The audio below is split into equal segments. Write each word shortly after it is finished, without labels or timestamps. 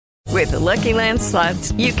With the Lucky Land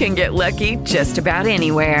Slots, you can get lucky just about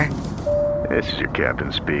anywhere. This is your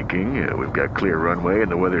captain speaking. We've got clear runway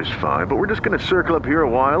and the weather's fine, but we're just going to circle up here a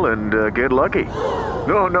while and get lucky.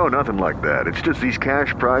 No, nothing like that. It's just these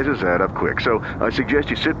cash prizes add up quick. So I suggest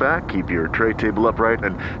you sit back, keep your tray table upright,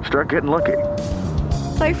 and start getting lucky.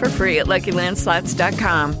 Play for free at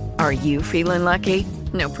LuckyLandSlots.com. Are you feeling lucky?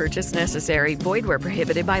 No purchase necessary. Void where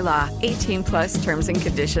prohibited by law. 18 plus terms and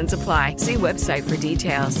conditions apply. See website for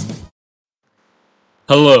details.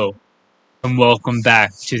 Hello, and welcome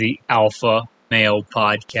back to the Alpha Male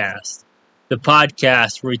Podcast. The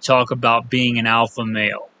podcast where we talk about being an alpha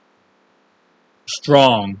male.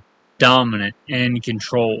 Strong, dominant, and in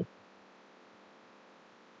control.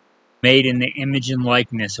 Made in the image and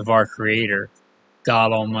likeness of our Creator,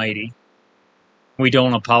 God Almighty. We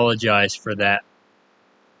don't apologize for that.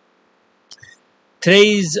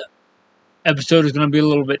 Today's episode is going to be a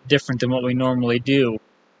little bit different than what we normally do.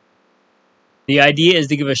 The idea is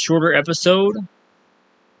to give a shorter episode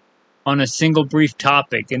on a single brief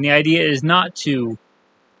topic. And the idea is not to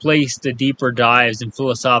place the deeper dives and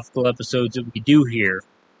philosophical episodes that we do here,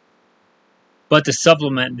 but to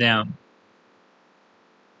supplement them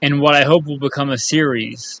in what I hope will become a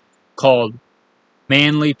series called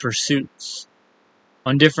Manly Pursuits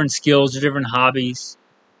on different skills or different hobbies.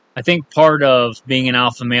 I think part of being an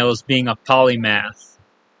alpha male is being a polymath.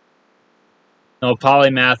 No,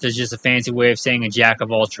 polymath is just a fancy way of saying a jack of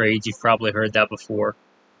all trades. You've probably heard that before.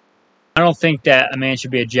 I don't think that a man should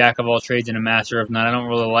be a jack of all trades and a master of none. I don't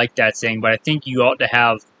really like that saying, but I think you ought to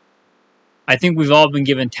have... I think we've all been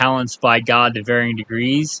given talents by God to varying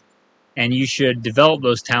degrees, and you should develop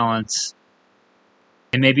those talents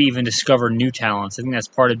and maybe even discover new talents. I think that's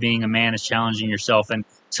part of being a man, is challenging yourself. And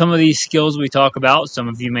some of these skills we talk about, some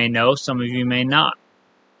of you may know, some of you may not.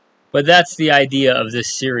 But that's the idea of this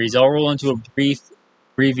series. I'll roll into a brief,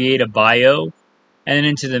 abbreviated bio, and then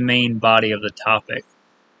into the main body of the topic.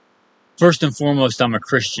 First and foremost, I'm a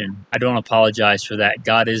Christian. I don't apologize for that.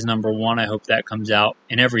 God is number one. I hope that comes out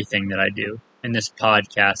in everything that I do. And this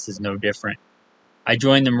podcast is no different. I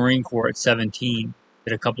joined the Marine Corps at 17,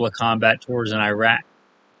 did a couple of combat tours in Iraq.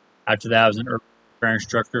 After that, I was an urban warfare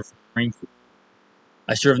instructor for the Marine Corps.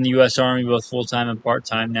 I served in the U.S. Army, both full-time and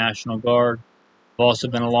part-time National Guard. I've also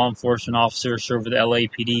been a law enforcement officer, served with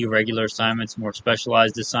LAPD, regular assignments, more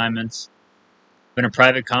specialized assignments. Been a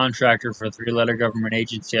private contractor for a three-letter government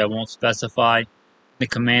agency I won't specify. The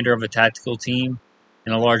commander of a tactical team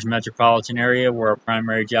in a large metropolitan area where our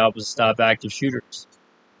primary job was to stop active shooters.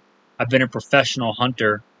 I've been a professional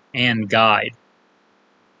hunter and guide.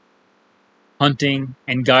 Hunting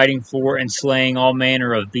and guiding for and slaying all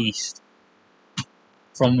manner of beasts.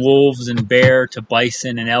 From wolves and bear to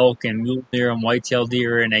bison and elk and mule deer and whitetail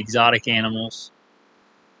deer and exotic animals.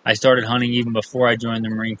 I started hunting even before I joined the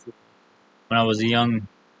Marine Corps, when I was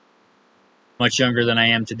much younger than I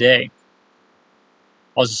am today. I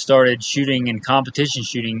also started shooting and competition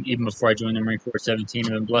shooting even before I joined the Marine Corps at 17.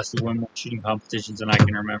 I've been blessed to win more shooting competitions than I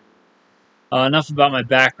can remember. Enough about my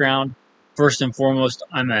background. First and foremost,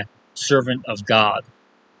 I'm a servant of God.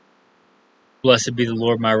 Blessed be the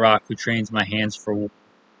Lord my rock, who trains my hands for war,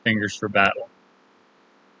 fingers for battle.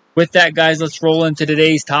 With that, guys, let's roll into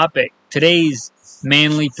today's topic. Today's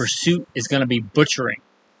manly pursuit is going to be butchering.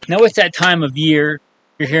 Now, it's that time of year.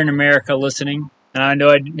 You're here in America listening, and I know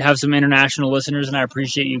I have some international listeners, and I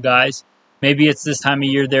appreciate you guys. Maybe it's this time of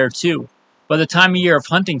year there too. But the time of year of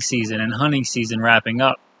hunting season and hunting season wrapping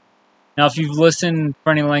up. Now, if you've listened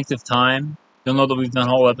for any length of time, you'll know that we've done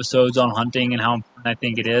whole episodes on hunting and how important I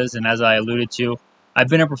think it is. And as I alluded to, I've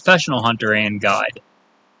been a professional hunter and guide.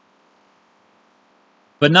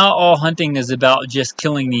 But not all hunting is about just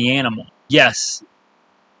killing the animal. Yes,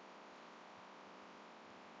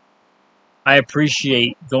 I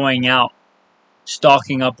appreciate going out,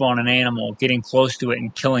 stalking up on an animal, getting close to it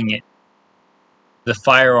and killing it with a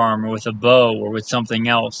firearm or with a bow or with something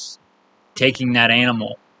else, taking that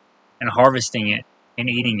animal and harvesting it and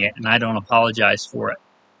eating it, and I don't apologize for it.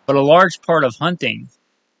 But a large part of hunting,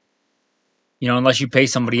 unless you pay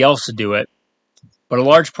somebody else to do it, but a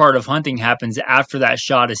large part of hunting happens after that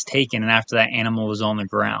shot is taken and after that animal is on the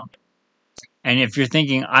ground. And if you're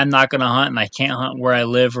thinking, I'm not going to hunt and I can't hunt where I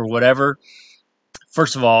live or whatever,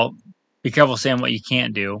 first of all, be careful saying what you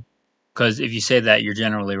can't do, because if you say that, you're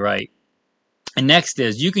generally right. And next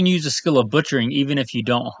is, you can use the skill of butchering even if you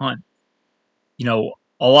don't hunt.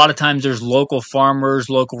 A lot of times there's local farmers,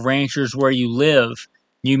 local ranchers where you live.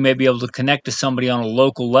 You may be able to connect to somebody on a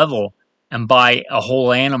local level and buy a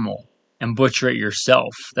whole animal and butcher it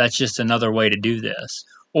yourself. That's just another way to do this.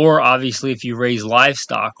 Or obviously if you raise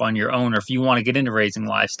livestock on your own, or if you want to get into raising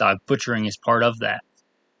livestock, butchering is part of that.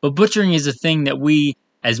 But butchering is a thing that we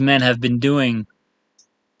as men have been doing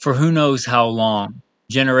for who knows how long,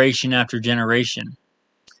 generation after generation.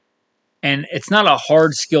 And it's not a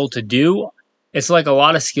hard skill to do. It's like a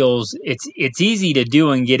lot of skills. It's easy to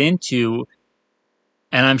do and get into,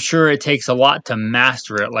 and I'm sure it takes a lot to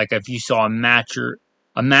master it. Like if you saw a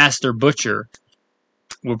master butcher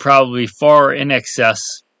would probably far in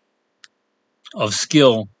excess of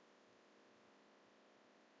skill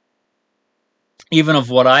even of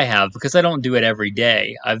what I have, because I don't do it every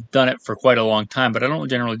day. I've done it for quite a long time, but I don't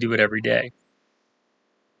generally do it every day.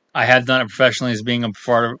 I have done it professionally as being a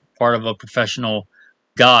part of a professional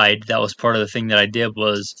guide. That was part of the thing that I did,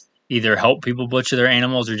 was either help people butcher their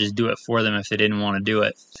animals or just do it for them if they didn't want to do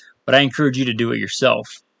it. But I encourage you to do it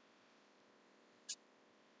yourself.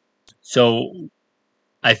 So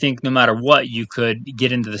I think no matter what, you could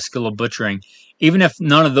get into the skill of butchering. Even if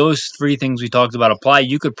none of those three things we talked about apply,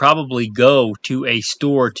 you could probably go to a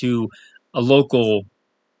store, to a local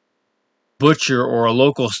butcher or a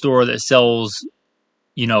local store that sells,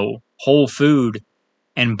 whole food,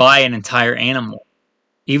 and buy an entire animal.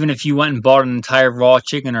 Even if you went and bought an entire raw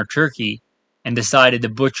chicken or turkey and decided to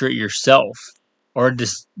butcher it yourself, or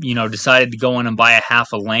just, decided to go in and buy a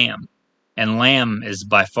half a lamb. And lamb is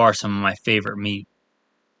by far some of my favorite meat.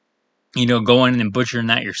 Go in and butchering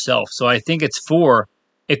that yourself. So I think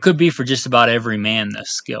it could be for just about every man, this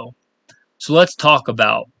skill. So let's talk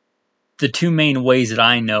about the two main ways that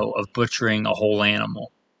I know of butchering a whole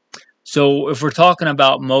animal. So if we're talking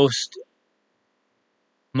about most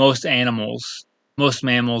animals, most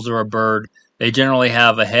mammals or a bird, they generally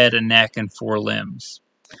have a head, a neck, and 4 limbs.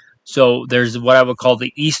 So there's what I would call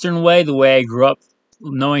the Eastern way, the way I grew up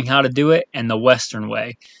knowing how to do it, and the Western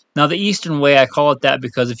way. Now, the Eastern way, I call it that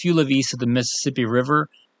because if you live east of the Mississippi River,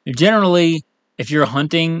 generally, if you're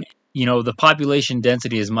hunting, the population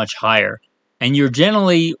density is much higher. And you're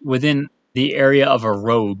generally within the area of a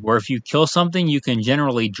road, where if you kill something, you can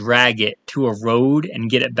generally drag it to a road and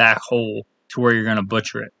get it back whole to where you're going to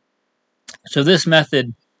butcher it. So this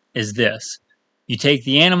method is this. You take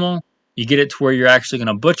the animal, you get it to where you're actually going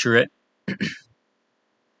to butcher it.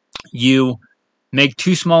 You make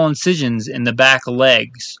 2 small incisions in the back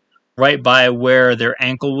legs, right by where their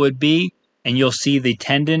ankle would be, and you'll see the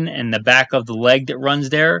tendon and the back of the leg that runs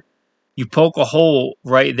there. You poke a hole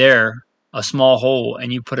right there, a small hole,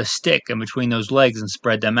 and you put a stick in between those legs and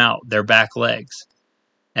spread them out, their back legs.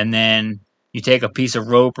 And then you take a piece of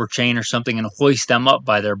rope or chain or something and hoist them up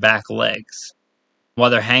by their back legs. While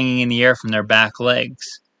they're hanging in the air from their back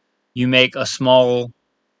legs, you make a small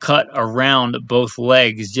cut around both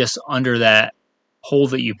legs just under that hole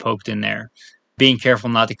that you poked in there. Being careful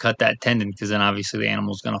not to cut that tendon, because then obviously the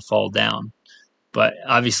animal's going to fall down. But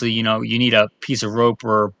obviously, you need a piece of rope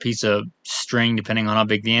or a piece of string, depending on how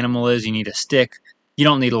big the animal is. You need a stick. You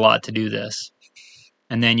don't need a lot to do this.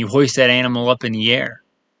 And then you hoist that animal up in the air.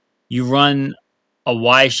 You run a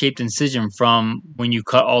Y-shaped incision from when you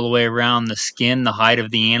cut all the way around the skin, the hide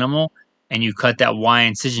of the animal, and you cut that Y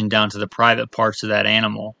incision down to the private parts of that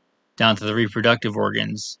animal, down to the reproductive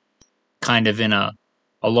organs, kind of in a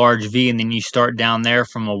large V, and then you start down there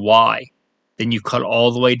from a Y. Then you cut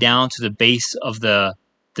all the way down to the base of the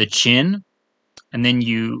chin, and then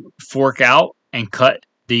you fork out and cut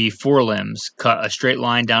the forelimbs, cut a straight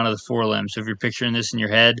line down to the forelimbs. So if you're picturing this in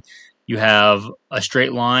your head, you have a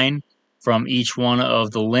straight line from each one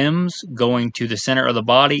of the limbs going to the center of the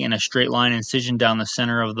body, and a straight line incision down the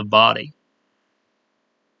center of the body.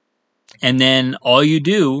 And then all you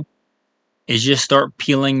do is just start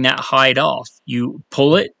peeling that hide off. You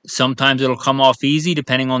pull it. Sometimes it'll come off easy,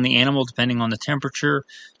 depending on the animal, depending on the temperature,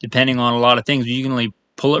 depending on a lot of things. You can only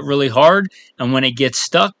pull it really hard, and when it gets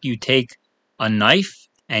stuck, you take a knife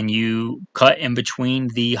and you cut in between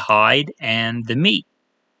the hide and the meat.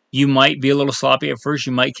 You might be a little sloppy at first.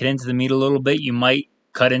 You might cut into the meat a little bit. You might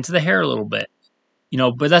cut into the hair a little bit.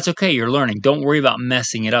 But that's okay. You're learning. Don't worry about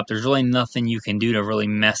messing it up. There's really nothing you can do to really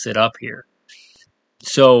mess it up here.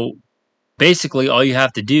 So basically, all you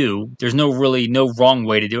have to do, there's no wrong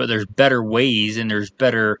way to do it. There's better ways and there's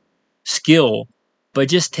better skill, but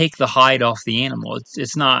just take the hide off the animal.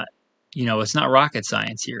 It's not rocket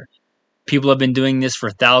science here. People have been doing this for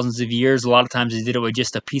thousands of years. A lot of times they did it with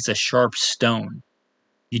just a piece of sharp stone.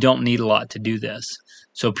 You don't need a lot to do this.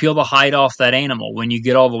 So peel the hide off that animal. When you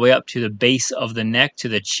get all the way up to the base of the neck, to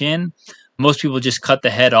the chin, most people just cut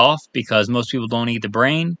the head off because most people don't eat the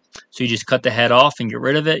brain. So you just cut the head off and get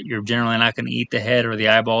rid of it. You're generally not going to eat the head or the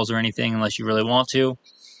eyeballs or anything unless you really want to.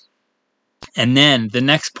 And then the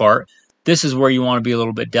next part, this is where you want to be a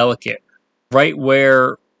little bit delicate. Right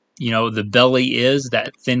where, the belly is,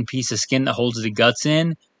 that thin piece of skin that holds the guts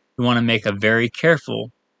in, you want to make a very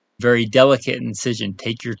careful Very delicate incision.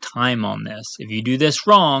 Take your time on this. If you do this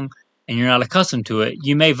wrong and you're not accustomed to it,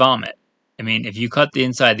 you may vomit. I mean, if you cut the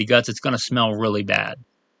inside of the guts, it's going to smell really bad.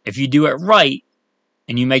 If you do it right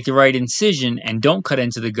and you make the right incision and don't cut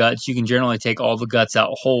into the guts, you can generally take all the guts out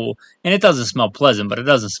whole, and it doesn't smell pleasant, but it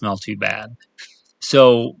doesn't smell too bad.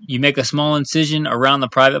 So you make a small incision around the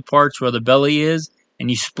private parts where the belly is, and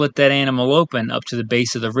you split that animal open up to the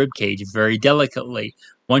base of the rib cage very delicately.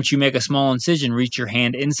 Once you make a small incision, reach your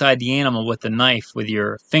hand inside the animal with the knife, with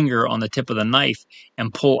your finger on the tip of the knife,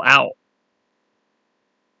 and pull out.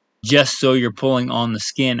 Just so you're pulling on the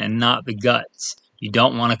skin and not the guts. You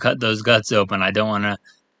don't want to cut those guts open. I don't want to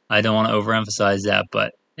overemphasize that,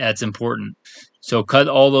 but that's important. So cut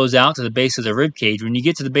all those out to the base of the rib cage. When you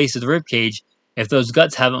get to the base of the rib cage, if those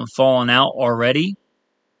guts haven't fallen out already,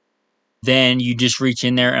 then you just reach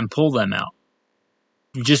in there and pull them out.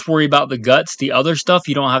 You just worry about the guts. The other stuff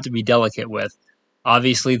you don't have to be delicate with.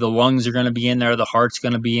 Obviously, the lungs are going to be in there, the heart's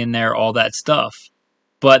going to be in there, all that stuff.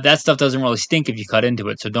 But that stuff doesn't really stink if you cut into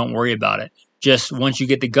it, so don't worry about it. Just once you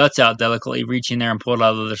get the guts out delicately, reach in there and pull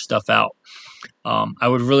all the other stuff out. I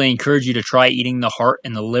would really encourage you to try eating the heart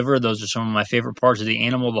and the liver. Those are some of my favorite parts of the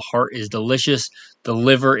animal. The heart is delicious. The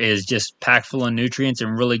liver is just packed full of nutrients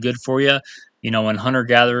and really good for you. You know, in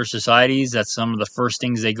hunter-gatherer societies, that's some of the first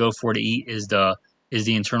things they go for to eat is the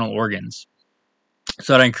internal organs.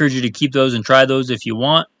 So I'd encourage you to keep those and try those if you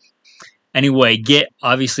want. Anyway, get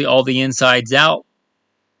obviously all the insides out.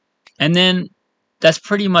 And then that's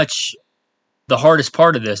pretty much the hardest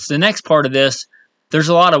part of this. The next part of this, there's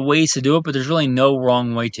a lot of ways to do it, but there's really no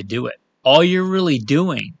wrong way to do it. All you're really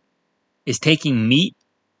doing is taking meat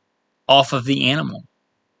off of the animal.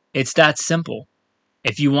 It's that simple.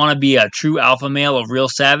 If you want to be a true alpha male, a real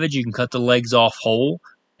savage, you can cut the legs off whole.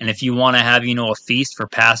 And if you want to have, a feast for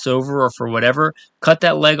Passover or for whatever, cut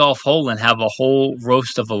that leg off whole and have a whole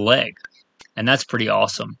roast of a leg. And that's pretty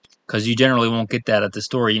awesome. Because you generally won't get that at the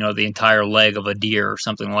store, the entire leg of a deer or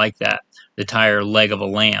something like that. The entire leg of a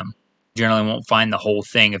lamb. You generally won't find the whole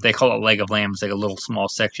thing. If they call it leg of lamb, it's like a little small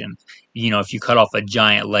section. If you cut off a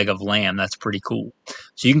giant leg of lamb, that's pretty cool.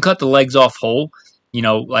 So you can cut the legs off whole.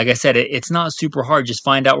 Like I said, it's not super hard. Just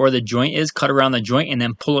find out where the joint is, cut around the joint, and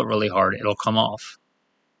then pull it really hard. It'll come off.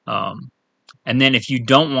 And then if you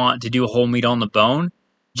don't want to do whole meat on the bone,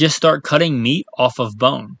 just start cutting meat off of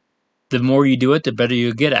bone. The more you do it, the better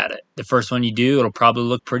you'll get at it. The first one you do, it'll probably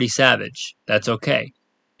look pretty savage. That's okay.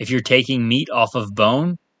 If you're taking meat off of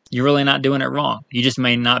bone, you're really not doing it wrong. You just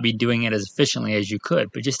may not be doing it as efficiently as you could,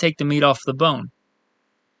 but just take the meat off the bone.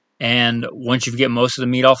 And once you get most of the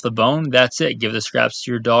meat off the bone, that's it. Give the scraps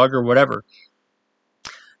to your dog or whatever.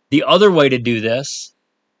 The other way to do this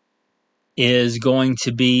is going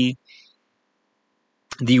to be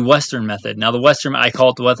the Western method. Now, I call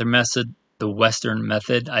it the Western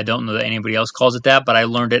method. I don't know that anybody else calls it that, but I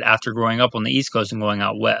learned it after growing up on the East Coast and going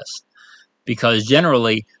out west. Because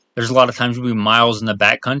generally, there's a lot of times you'll be miles in the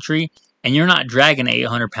backcountry, and you're not dragging an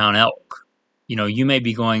 800-pound elk. You may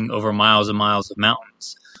be going over miles and miles of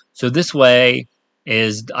mountains. So this way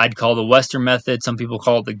is, I'd call the Western method. Some people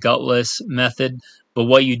call it the gutless method. But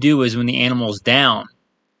what you do is when the animal's down,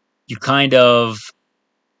 you kind of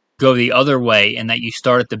go the other way in that you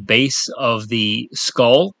start at the base of the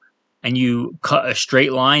skull, and you cut a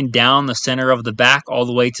straight line down the center of the back all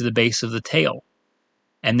the way to the base of the tail.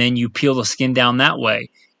 And then you peel the skin down that way.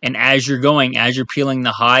 And as you're peeling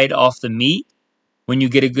the hide off the meat, when you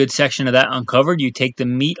get a good section of that uncovered, you take the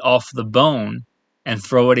meat off the bone and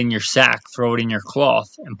throw it in your sack, throw it in your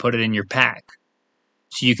cloth, and put it in your pack.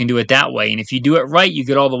 So you can do it that way. And if you do it right, you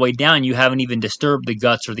get all the way down, you haven't even disturbed the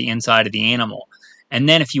guts or the inside of the animal. And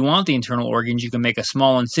then if you want the internal organs, you can make a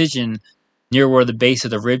small incision near where the base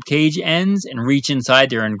of the rib cage ends and reach inside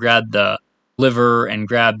there and grab the liver and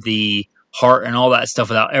grab the heart and all that stuff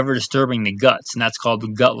without ever disturbing the guts. And that's called the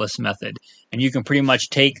gutless method. And you can pretty much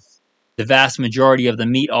take the vast majority of the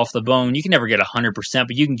meat off the bone. You can never get 100%,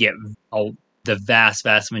 but you can get the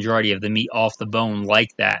vast majority of the meat off the bone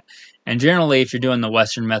like that. And generally, if you're doing the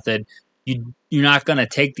Western method, you're not going to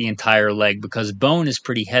take the entire leg because bone is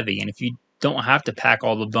pretty heavy. And if you don't have to pack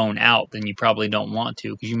all the bone out, then you probably don't want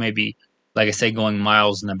to because you may be, like I say, going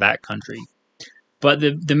miles in the backcountry. But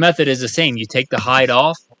the method is the same. You take the hide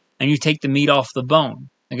off and you take the meat off the bone.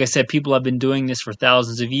 Like I said, people have been doing this for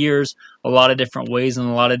thousands of years, a lot of different ways in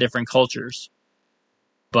a lot of different cultures.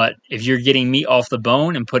 But if you're getting meat off the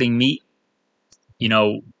bone and putting meat,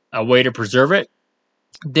 a way to preserve it,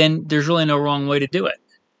 then there's really no wrong way to do it.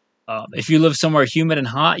 If you live somewhere humid and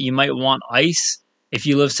hot, you might want ice. If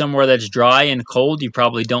you live somewhere that's dry and cold, you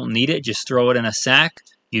probably don't need it. Just throw it in a sack.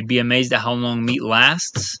 You'd be amazed at how long meat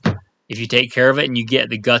lasts. If you take care of it and you get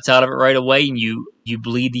the guts out of it right away and you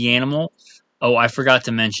bleed the animal, oh, I forgot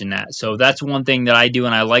to mention that. So that's one thing that I do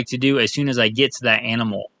and I like to do. As soon as I get to that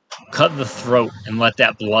animal, cut the throat and let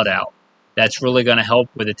that blood out. That's really going to help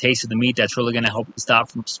with the taste of the meat. That's really going to help it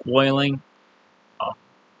stop from spoiling.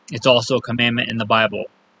 It's also a commandment in the Bible.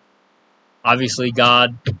 Obviously,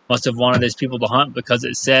 God must have wanted his people to hunt because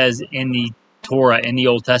it says in the Torah, in the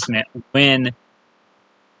Old Testament, when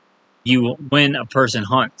a person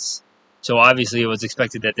hunts. So obviously it was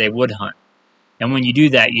expected that they would hunt. And when you do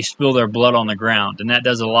that, you spill their blood on the ground, and that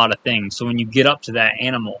does a lot of things. So when you get up to that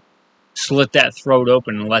animal, slit that throat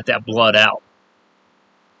open and let that blood out.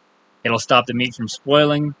 It'll stop the meat from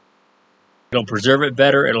spoiling. It'll preserve it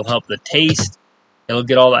better. It'll help the taste. It'll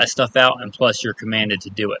get all that stuff out, and plus you're commanded to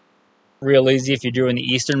do it. Real easy if you're doing the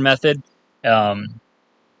Eastern method. You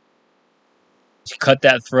cut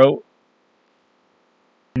that throat,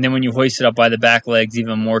 and then when you hoist it up by the back legs,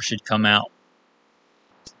 even more should come out.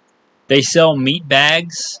 They sell meat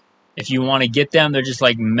bags. If you want to get them, they're just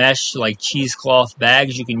like mesh, like cheesecloth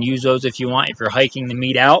bags. You can use those if you want, if you're hiking the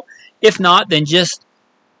meat out. If not, then just,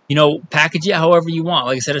 package it however you want.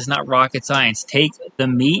 Like I said, it's not rocket science. Take the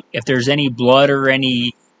meat. If there's any blood or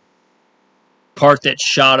any part that's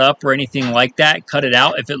shot up or anything like that, cut it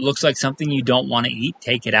out. If it looks like something you don't want to eat,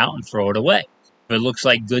 take it out and throw it away. If it looks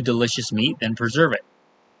like good, delicious meat, then preserve it.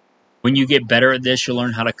 When you get better at this, you'll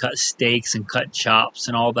learn how to cut steaks and cut chops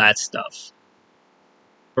and all that stuff.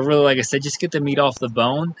 But really, like I said, just get the meat off the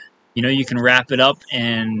bone. You can wrap it up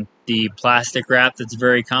in the plastic wrap that's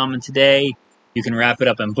very common today. You can wrap it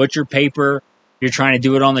up in butcher paper. If you're trying to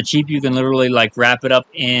do it on the cheap, you can literally wrap it up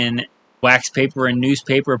in wax paper and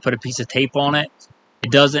newspaper, put a piece of tape on it.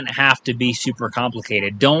 It doesn't have to be super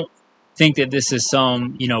complicated. Don't think that this is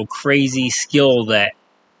some, crazy skill that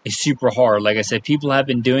is super hard. Like I said, people have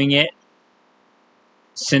been doing it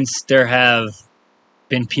since there have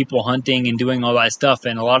been people hunting and doing all that stuff,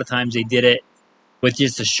 and a lot of times they did it with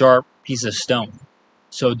just a sharp piece of stone.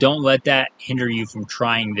 So don't let that hinder you from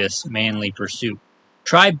trying this manly pursuit.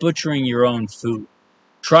 Try butchering your own food.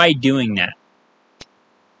 Try doing that.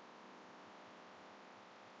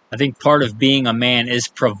 I think part of being a man is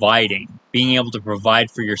providing, being able to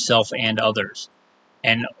provide for yourself and others.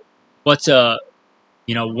 And what's a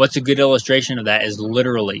good illustration of that is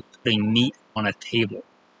literally putting meat on a table.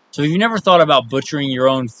 So if you've never thought about butchering your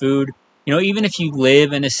own food, even if you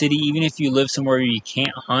live in a city, even if you live somewhere where you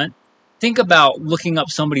can't hunt, think about looking up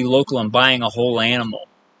somebody local and buying a whole animal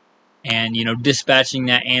and, dispatching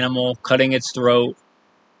that animal, cutting its throat,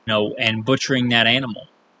 and butchering that animal.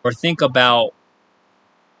 Or think about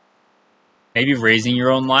maybe raising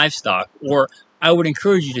your own livestock. Or I would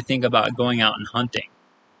encourage you to think about going out and hunting.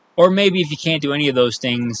 Or maybe if you can't do any of those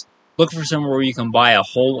things, look for somewhere where you can buy a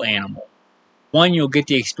whole animal. One, you'll get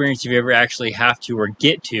the experience if you ever actually have to, or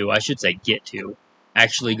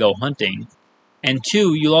actually go hunting. And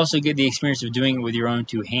two, you'll also get the experience of doing it with your own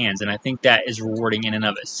two hands, and I think that is rewarding in and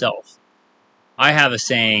of itself. I have a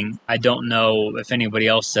saying, I don't know if anybody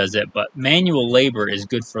else says it, but manual labor is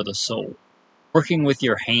good for the soul. Working with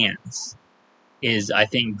your hands is, I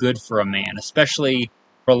think, good for a man, especially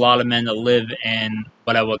for a lot of men that live in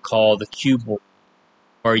what I would call the cube world,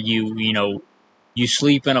 where you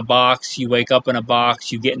sleep in a box, you wake up in a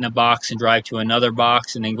box, you get in a box and drive to another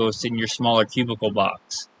box, and then go sit in your smaller cubicle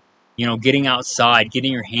box. Getting outside,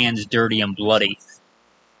 getting your hands dirty and bloody,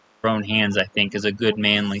 your own hands, I think, is a good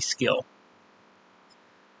manly skill.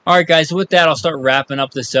 Alright guys, with that, I'll start wrapping up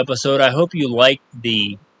this episode. I hope you liked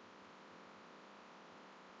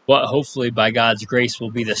what hopefully by God's grace will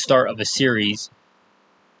be the start of a series,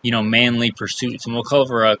 manly pursuits. And we'll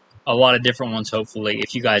cover a lot of different ones, hopefully,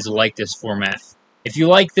 if you guys like this format. If you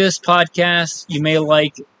like this podcast, you may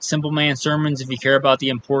like Simple Man Sermons if you care about the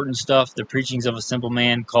important stuff, the preachings of a simple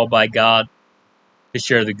man called by God to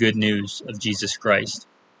share the good news of Jesus Christ.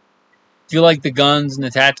 If you like the guns and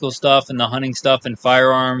the tactical stuff and the hunting stuff and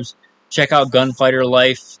firearms, check out Gunfighter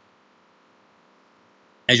Life.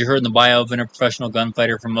 As you heard in the bio, I've been a professional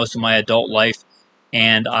gunfighter for most of my adult life,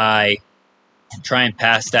 and I try and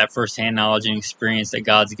pass that firsthand knowledge and experience that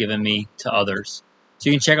God's given me to others. So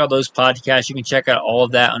you can check out those podcasts. You can check out all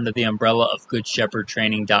of that under the umbrella of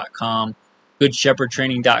GoodShepherdTraining.com.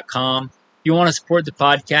 GoodShepherdTraining.com. If you want to support the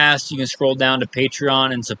podcast, you can scroll down to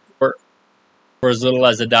Patreon and support for as little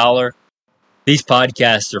as $1. These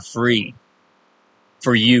podcasts are free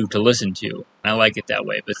for you to listen to. And I like it that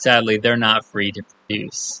way. But sadly, they're not free to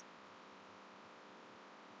produce.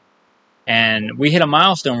 And we hit a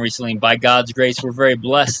milestone recently. By God's grace, we're very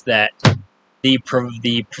blessed that the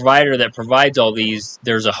provider that provides all these,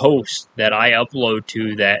 there's a host that I upload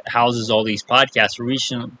to that houses all these podcasts.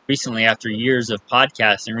 Recently, after years of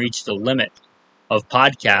podcasting, reached the limit of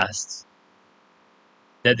podcasts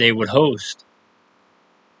that they would host.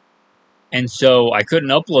 And so I couldn't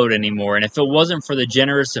upload anymore. And if it wasn't for the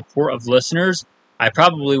generous support of listeners, I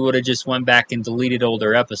probably would have just went back and deleted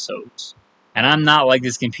older episodes. And I'm not like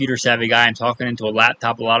this computer savvy guy. I'm talking into a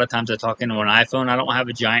laptop. A lot of times I talk into an iPhone. I don't have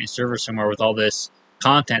a giant server somewhere with all this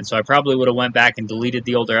content. So I probably would have went back and deleted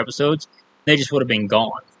the older episodes. They just would have been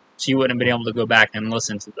gone. So you wouldn't have been able to go back and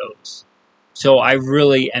listen to those. So I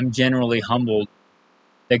really am generally humbled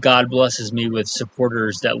that God blesses me with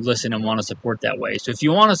supporters that listen and want to support that way. So if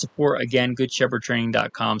you want to support, again,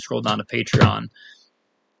 goodshepherdtraining.com, scroll down to Patreon.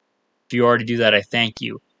 If you already do that, I thank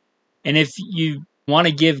you. And if you want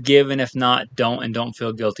to give, and if not, don't, and don't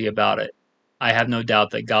feel guilty about it. I have no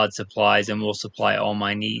doubt that God supplies and will supply all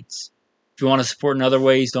my needs. If you want to support in other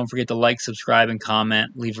ways, don't forget to like, subscribe, and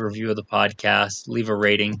comment. Leave a review of the podcast. Leave a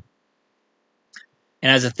rating.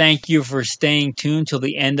 And as a thank you for staying tuned till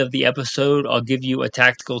the end of the episode, I'll give you a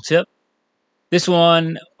tactical tip. This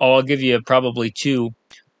one, I'll give you probably two.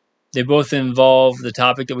 They both involve the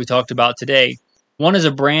topic that we talked about today. One is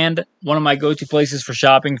a brand. One of my go-to places for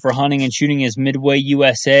shopping for hunting and shooting is Midway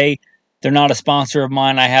USA. They're not a sponsor of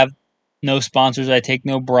mine. I have no sponsors. I take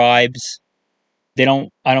no bribes. I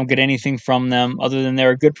don't get anything from them other than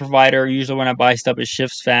they're a good provider. Usually when I buy stuff, it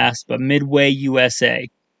ships fast. But Midway USA.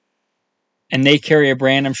 And they carry a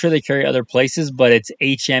brand. I'm sure they carry other places, but it's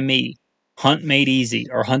HME, Hunt Made Easy,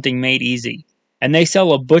 or Hunting Made Easy. And they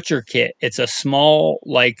sell a butcher kit. It's a small,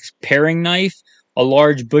 paring knife, a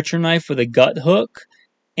large butcher knife with a gut hook,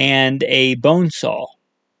 and a bone saw.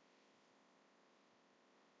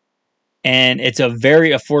 And it's a very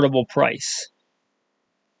affordable price.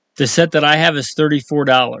 The set that I have is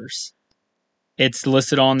 $34. It's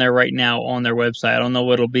listed on there right now on their website. I don't know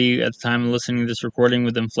what it'll be at the time of listening to this recording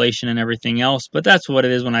with inflation and everything else, but that's what it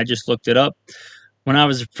is when I just looked it up. When I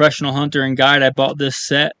was a professional hunter and guide, I bought this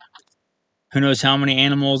set. Who knows how many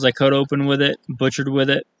animals I cut open with it, butchered with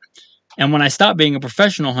it. And when I stopped being a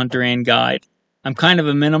professional hunter and guide, I'm kind of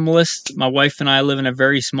a minimalist. My wife and I live in a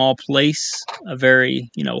very small place, a very,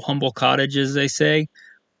 humble cottage, as they say.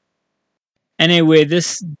 Anyway,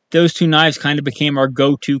 those two knives kind of became our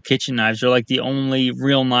go-to kitchen knives. They're like the only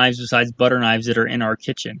real knives besides butter knives that are in our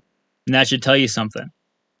kitchen. And that should tell you something.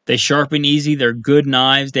 They sharpen easy. They're good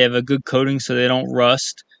knives. They have a good coating so they don't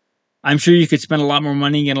rust. I'm sure you could spend a lot more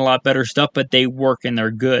money and get a lot better stuff, but they work and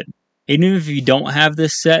they're good. Even if you don't have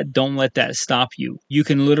this set, don't let that stop you. You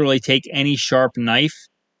can literally take any sharp knife,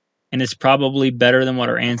 and it's probably better than what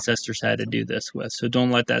our ancestors had to do this with. So don't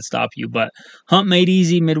let that stop you. But Hunt Made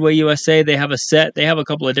Easy, Midway USA, they have a set. They have a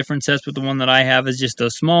couple of different sets, but the one that I have is just a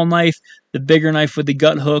small knife, the bigger knife with the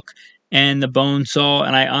gut hook, and the bone saw.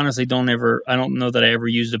 And I honestly don't know that I ever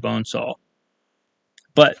used a bone saw.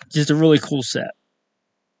 But just a really cool set.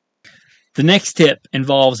 The next tip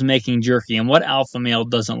involves making jerky. And what alpha male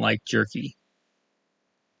doesn't like jerky?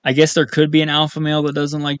 I guess there could be an alpha male that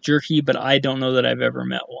doesn't like jerky, but I don't know that I've ever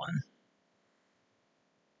met one.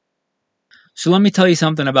 So let me tell you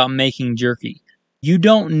something about making jerky. You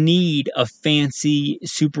don't need a fancy,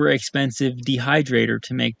 super expensive dehydrator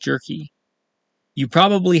to make jerky. You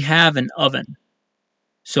probably have an oven.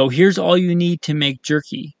 So here's all you need to make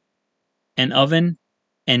jerky. An oven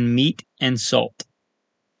and meat and salt.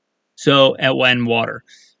 And water.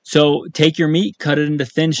 So take your meat, cut it into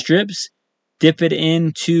thin strips, dip it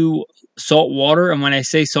into salt water. And when I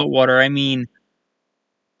say salt water, I mean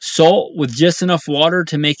salt with just enough water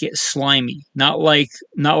to make it slimy. Not like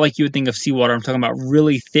you would think of seawater. I'm talking about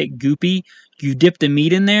really thick, goopy. You dip the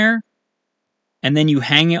meat in there, and then you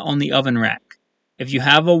hang it on the oven rack. If you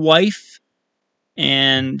have a wife,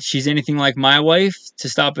 and she's anything like my wife, to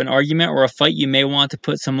stop an argument or a fight, you may want to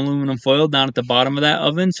put some aluminum foil down at the bottom of that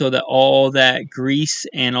oven so that all that grease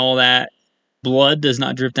and all that blood does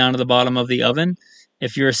not drip down to the bottom of the oven.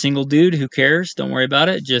 If you're a single dude, who cares? Don't worry about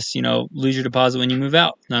it. Just, lose your deposit when you move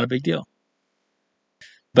out. Not a big deal.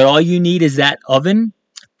 But all you need is that oven.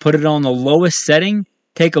 Put it on the lowest setting.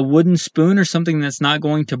 Take a wooden spoon or something that's not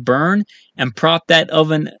going to burn and prop that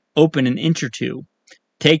oven open an inch or two.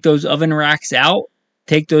 Take those oven racks out,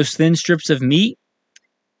 take those thin strips of meat,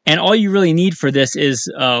 and all you really need for this is,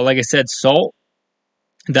 like I said, salt,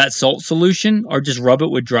 that salt solution, or just rub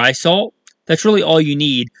it with dry salt. That's really all you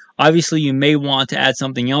need. Obviously, you may want to add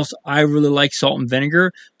something else. I really like salt and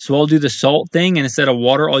vinegar, so I'll do the salt thing, and instead of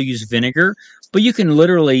water, I'll use vinegar. But you can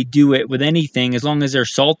literally do it with anything as long as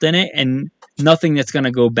there's salt in it and nothing that's going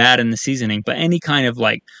to go bad in the seasoning. But any kind of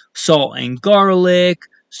salt and garlic,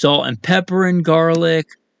 salt and pepper and garlic,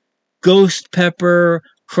 ghost pepper,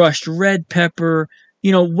 crushed red pepper,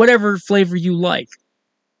 whatever flavor you like.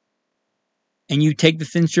 And you take the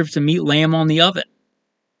thin strips of meat, lay them on the oven.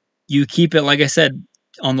 You keep it, like I said,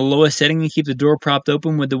 on the lowest setting. You keep the door propped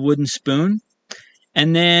open with the wooden spoon.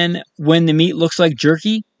 And then when the meat looks like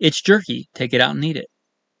jerky, it's jerky. Take it out and eat it.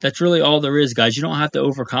 That's really all there is, guys. You don't have to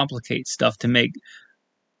overcomplicate stuff to make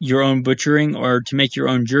your own butchering or to make your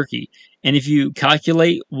own jerky. And if you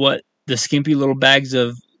calculate what the skimpy little bags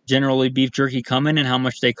of generally beef jerky come in and how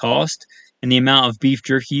much they cost and the amount of beef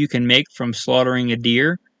jerky you can make from slaughtering a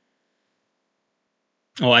deer,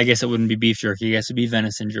 well, I guess it wouldn't be beef jerky. I guess it'd be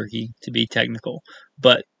venison jerky, to be technical.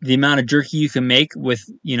 But the amount of jerky you can make with,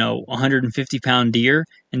 150-pound deer,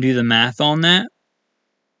 and do the math on that,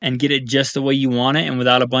 and get it just the way you want it, and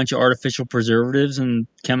without a bunch of artificial preservatives and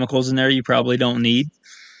chemicals in there you probably don't need.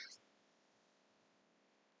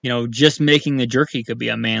 Just making the jerky could be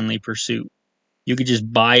a manly pursuit. You could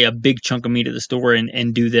just buy a big chunk of meat at the store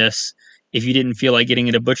and do this. If you didn't feel like getting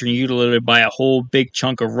it at a butcher, you could literally buy a whole big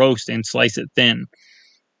chunk of roast and slice it thin.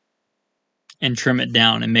 And trim it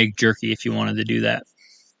down and make jerky if you wanted to do that.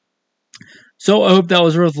 So I hope that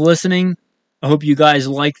was worth listening. I hope you guys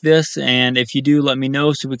like this. And if you do, let me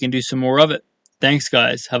know so we can do some more of it. Thanks,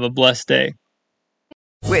 guys. Have a blessed day.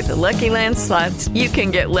 With the Lucky Land Slots, you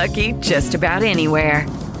can get lucky just about anywhere.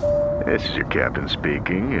 This is your captain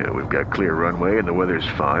speaking. We've got clear runway and the weather's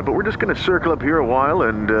fine, but we're just going to circle up here a while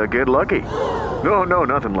and get lucky. No,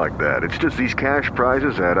 nothing like that. It's just these cash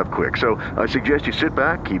prizes add up quick. So I suggest you sit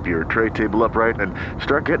back, keep your tray table upright, and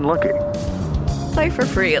start getting lucky. Play for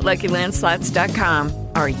free at LuckyLandSlots.com.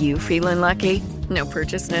 Are you feeling lucky? No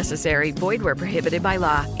purchase necessary. Void where prohibited by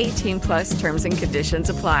law. 18+ terms and conditions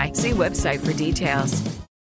apply. See website for details.